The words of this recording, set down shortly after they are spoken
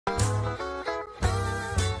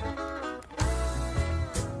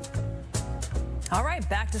All right,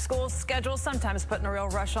 back to school schedule, sometimes putting a real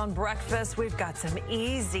rush on breakfast. We've got some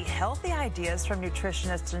easy, healthy ideas from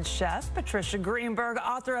nutritionist and chef Patricia Greenberg,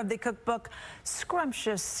 author of the cookbook,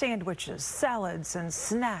 Scrumptious Sandwiches, Salads, and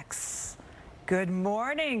Snacks. Good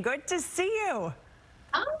morning. Good to see you.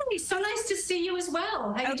 Hi, so nice to see you as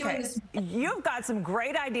well. How are you doing this morning? You've got some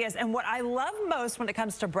great ideas, and what I love most when it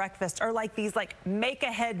comes to breakfast are like these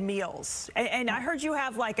make-ahead meals. And I heard you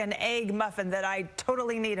have like an egg muffin that I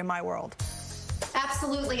totally need in my world.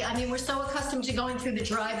 Absolutely. I mean, we're so accustomed to going through the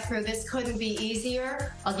drive-thru. This couldn't be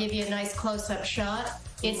easier. I'll give you a nice close-up shot.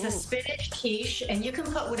 It's a spinach quiche, and you can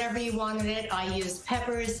put whatever you want in it. I use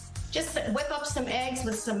peppers. Just whip up some eggs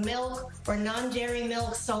with some milk or non-dairy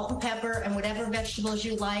milk, salt and pepper, and whatever vegetables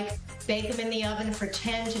you like. Bake them in the oven for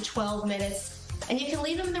 10 to 12 minutes. And you can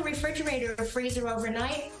leave them in the refrigerator or freezer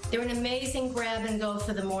overnight. They're an amazing grab and go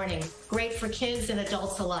for the morning. Great for kids and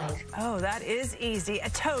adults alike. Oh, that is easy. A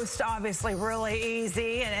toast, obviously, really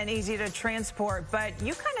easy and easy to transport, but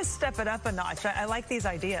you kind of step it up a notch. I like these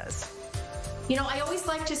ideas. You know, I always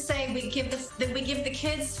like to say we give the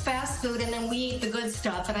kids fast food and then we eat the good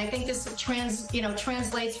stuff, and I think this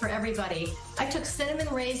translates for everybody. I took cinnamon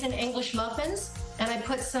raisin English muffins and I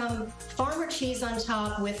put some farmer cheese on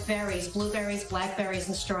top with berries, blueberries, blackberries,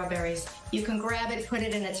 and strawberries. You can grab it, put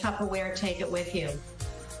it in a Tupperware, take it with you.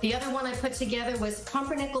 The other one I put together was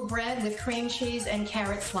pumpernickel bread with cream cheese and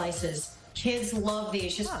carrot slices. Kids love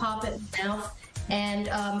these. Just pop it in the mouth. And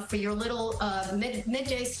for your little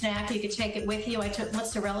midday snack, you could take it with you. I took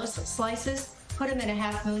mozzarella slices, put them in a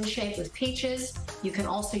half moon shape with peaches. You can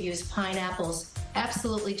also use pineapples.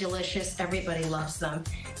 Absolutely delicious. Everybody loves them.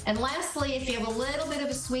 And lastly, if you have a little bit of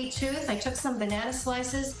a sweet tooth, I took some banana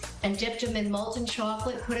slices and dipped them in molten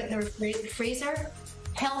chocolate, put it in the freezer.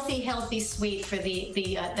 Healthy, healthy sweet for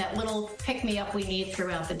that little pick-me-up we need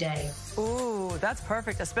throughout the day. Ooh, that's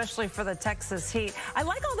perfect, especially for the Texas heat. I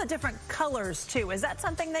like all the different colors, too. Is that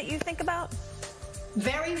something that you think about?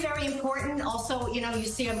 Very, very important. Also, you know, you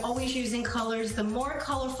see I'm always using colors. The more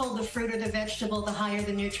colorful the fruit or the vegetable, the higher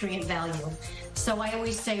the nutrient value. So I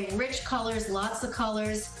always say rich colors, lots of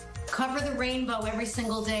colors. Cover the rainbow every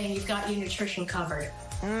single day, and you've got your nutrition covered.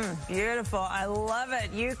 Beautiful. I love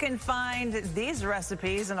it. You can find these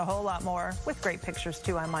recipes and a whole lot more, with great pictures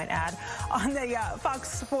too, I might add, on the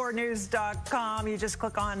fox4news.com. You just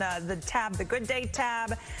click on the tab, the Good Day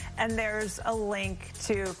tab, and there's a link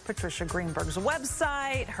to Patricia Greenberg's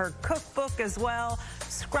website, her cookbook as well,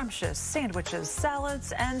 Scrumptious Sandwiches,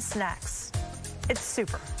 Salads, and Snacks. It's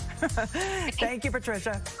super. Thank you,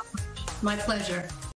 Patricia. My pleasure.